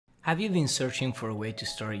Have you been searching for a way to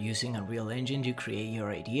start using Unreal Engine to create your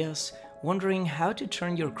ideas? Wondering how to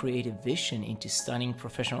turn your creative vision into stunning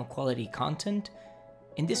professional quality content?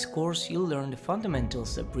 In this course, you'll learn the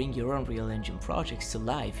fundamentals that bring your Unreal Engine projects to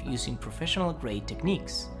life using professional-grade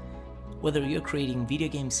techniques. Whether you're creating video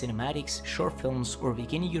game cinematics, short films, or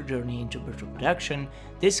beginning your journey into virtual production,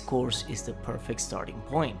 this course is the perfect starting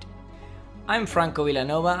point. I'm Franco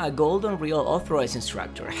Villanova, a Golden Unreal Authorized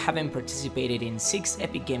Instructor. Having participated in 6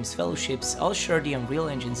 Epic Games fellowships, I'll share the Unreal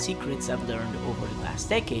Engine secrets I've learned over the past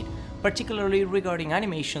decade, particularly regarding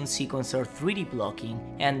animation, sequencer, 3D blocking,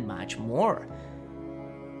 and much more.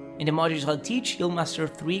 In the modules I'll teach, you'll master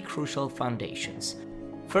 3 crucial foundations.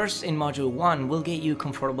 First, in Module 1, we'll get you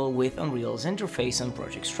comfortable with Unreal's interface and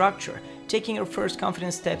project structure, taking your first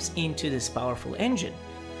confident steps into this powerful engine.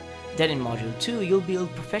 Then in Module 2, you'll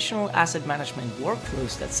build professional asset management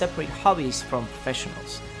workflows that separate hobbyists from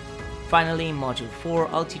professionals. Finally, in Module 4,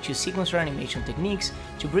 I'll teach you sequencer animation techniques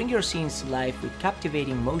to bring your scenes to life with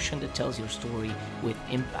captivating motion that tells your story with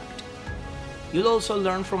impact. You'll also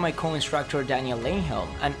learn from my co-instructor Daniel Lanehelm,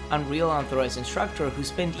 an Unreal Authorized Instructor who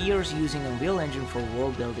spent years using Unreal Engine for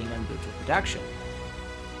world building and virtual production.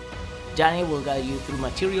 Daniel will guide you through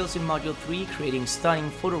materials in Module 3, creating stunning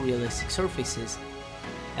photorealistic surfaces,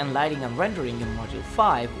 and lighting and rendering in Module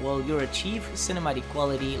 5, while you'll achieve cinematic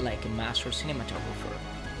quality like a master cinematographer.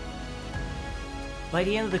 By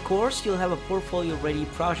the end of the course, you'll have a portfolio-ready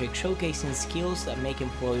project showcasing skills that make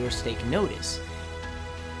employers take notice.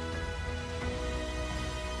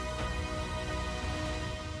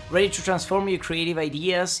 Ready to transform your creative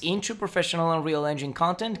ideas into professional Unreal Engine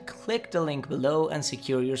content? Click the link below and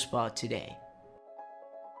secure your spot today.